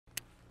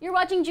You're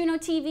watching JUNO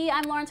TV.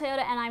 I'm Lauren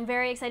Toyota, and I'm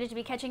very excited to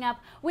be catching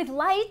up with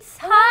Lights.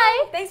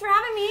 Hi! Thanks for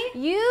having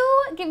me.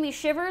 You give me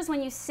shivers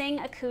when you sing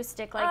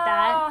acoustic like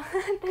that.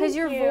 Because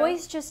your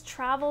voice just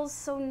travels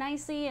so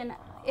nicely, and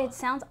it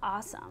sounds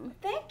awesome.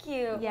 Thank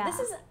you. Yeah.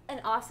 This is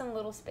an awesome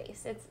little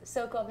space. It's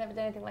so cool. I've never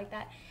done anything like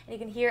that. And you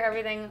can hear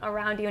everything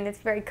around you, and it's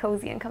very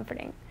cozy and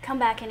comforting. Come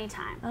back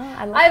anytime. Oh,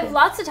 I have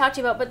lots to talk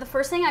to you about, but the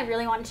first thing I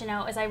really wanted to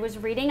know is I was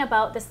reading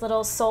about this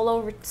little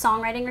solo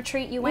songwriting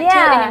retreat you went to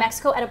in New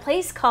Mexico at a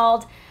place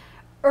called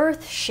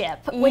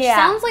Earthship, which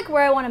sounds like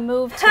where I want to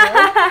move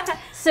to.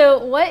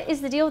 So what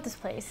is the deal with this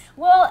place?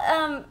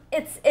 Well,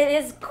 it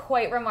is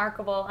quite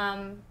remarkable.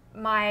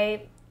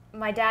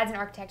 My dad's an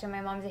architect and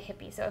my mom's a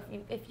hippie, so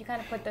if you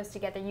kind of put those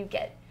together, you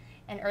get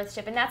an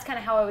Earthship, and that's kind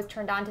of how I was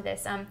turned on to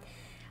this.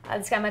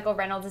 This guy Michael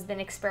Reynolds has been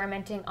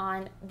experimenting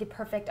on the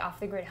perfect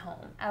off-the-grid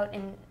home out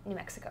in New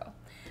Mexico,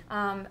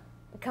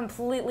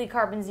 completely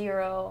carbon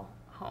zero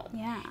home.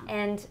 Yeah.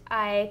 And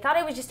I thought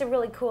it was just a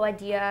really cool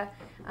idea,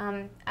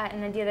 an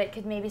idea that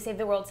could maybe save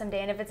the world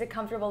someday. And if it's a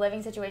comfortable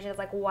living situation, it's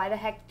like, why the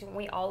heck don't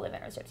we all live in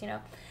Earthships, you know?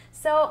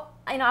 So,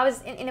 I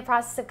was in the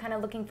process of kind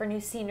of looking for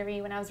new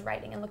scenery when I was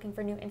writing and looking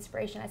for new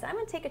inspiration. I said, I'm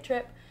going to take a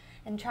trip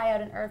and try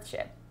out an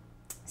Earthship.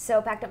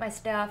 So packed up my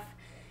stuff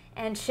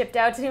and shipped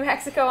out to New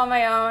Mexico on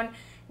my own.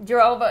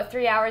 Drove about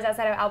 3 hours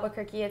outside of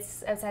Albuquerque.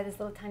 It's outside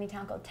this little tiny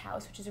town called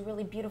Taos, which is a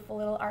really beautiful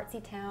little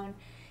artsy town,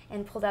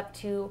 and pulled up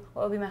to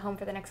what will be my home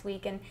for the next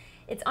week. And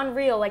it's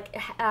unreal, like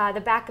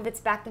the back of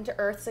it's backed into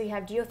earth, so you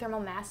have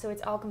geothermal mass, so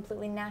it's all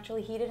completely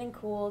naturally heated and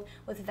cooled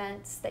with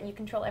vents that you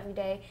control every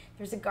day.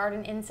 There's a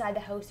garden inside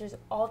the house, there's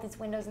all these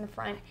windows in the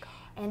front.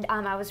 And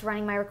I was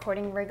running my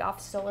recording rig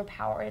off solar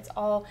power. It's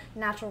all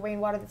natural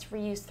rainwater that's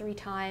reused 3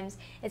 times.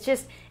 It's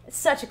just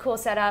such a cool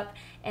setup.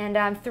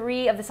 And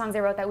 3 of the songs I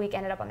wrote that week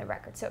ended up on the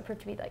record, so it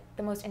proved to be like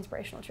the most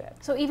inspirational trip.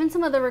 So even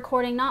some of the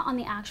recording, not on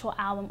the actual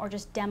album or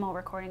just demo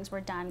recordings,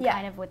 were done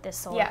kind of with this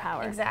solar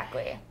power. Yeah,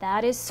 exactly.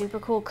 That is super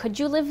cool. Could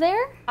you live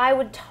there? I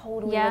would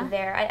totally live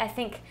there.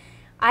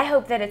 I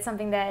hope that it's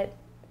something that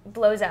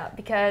blows up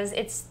because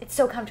it's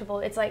so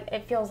comfortable. It's like,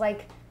 it feels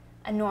like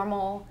a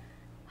normal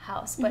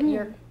house, but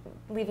you're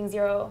leaving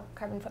 0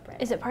 carbon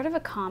footprint. Is it part of a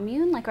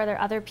commune? Like, are there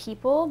other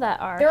people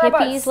that are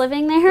hippies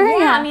living there?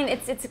 Yeah, I mean,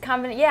 it's a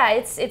common. Yeah,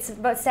 it's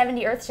about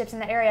 70 Earthships in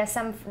the area.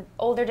 Some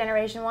older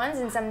generation ones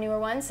and some newer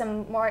ones.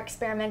 Some more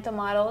experimental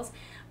models,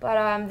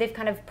 but they've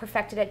kind of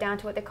perfected it down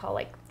to what they call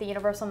like the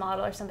universal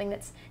model, or something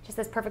that's just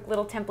this perfect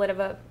little template of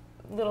a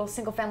little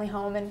single-family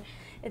home, and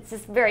it's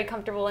just very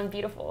comfortable and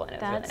beautiful, and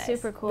that's really nice.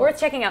 Super cool. Worth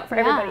checking out for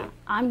everybody.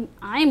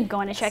 I'm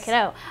going to check it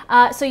out.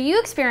 So you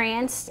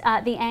experienced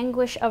the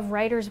anguish of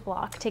writer's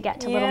block to get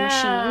to Little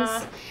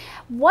Machines.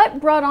 What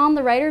brought on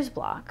the writer's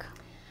block?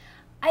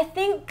 I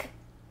think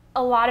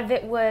a lot of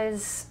it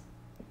was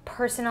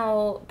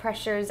personal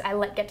pressures I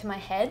let get to my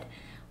head,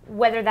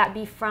 whether that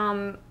be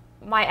from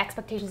my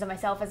expectations of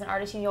myself as an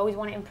artist. You always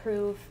want to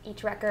improve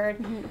each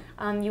record.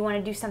 You want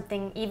to do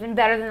something even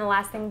better than the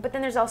last thing, but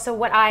then there's also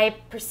what I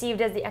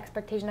perceived as the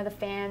expectation of the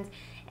fans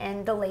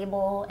and the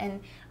label,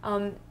 and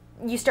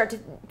you start to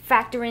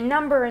factor in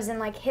numbers and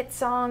like hit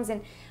songs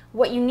and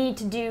what you need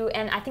to do,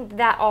 and I think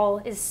that all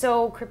is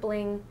so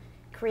crippling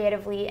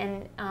creatively,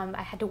 and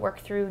I had to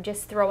work through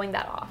just throwing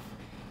that off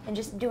and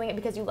just doing it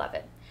because you love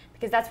it,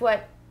 because that's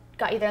what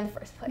got you there in the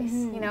first place.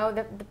 You know,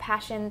 the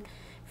passion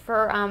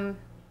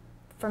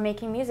for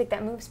making music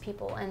that moves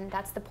people, and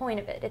that's the point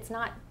of it. It's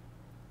not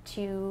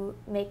to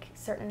make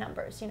certain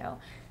numbers, you know.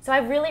 So I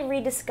really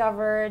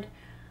rediscovered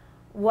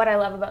what I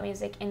love about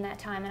music in that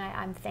time, and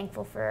I'm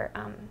thankful for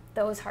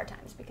those hard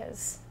times,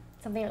 because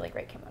something really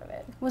great came out of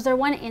it. Was there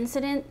one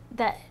incident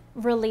that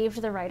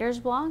relieved the writer's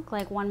block,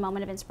 like one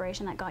moment of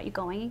inspiration that got you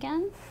going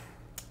again?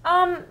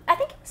 I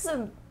think it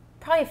was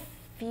probably a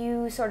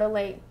few sort of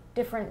like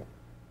different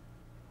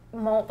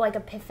like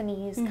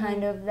epiphanies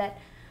kind of that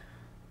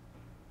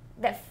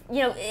you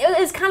know, it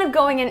was kind of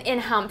going in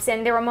humps,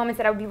 and there were moments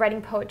that I would be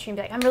writing poetry and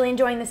be like, I'm really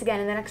enjoying this again,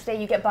 and the next day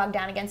you get bogged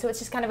down again, so it's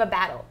just kind of a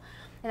battle,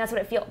 and that's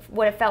what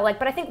it felt like.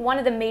 But I think one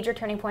of the major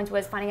turning points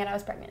was finding out I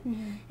was pregnant,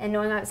 and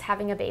knowing I was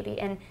having a baby,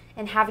 and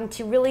having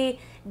to really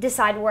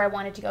decide where I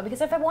wanted to go,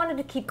 because if I wanted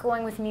to keep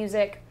going with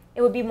music,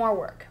 it would be more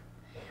work.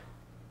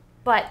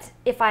 But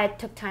if I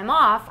took time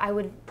off, I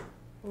would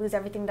lose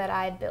everything that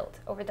I had built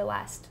over the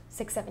last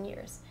 6-7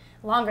 years,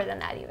 longer than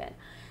that even.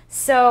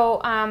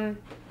 So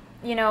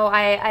you know,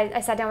 I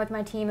sat down with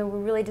my team and we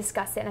really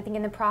discussed it, and I think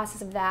in the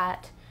process of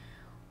that,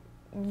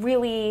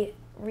 really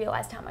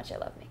realized how much I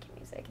love making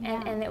music.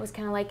 And it was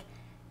kind of like,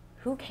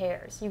 who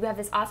cares? You have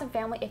this awesome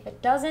family. If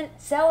it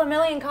doesn't sell 1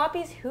 million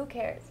copies, who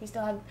cares? You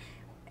still have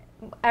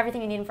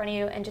everything you need in front of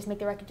you, and just make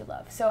the record you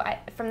love. So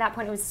from that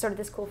point, it was sort of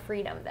this cool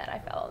freedom that I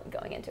felt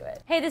going into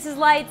it. Hey, this is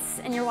Lights,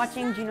 and you're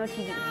watching JUNO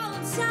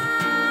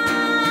TV.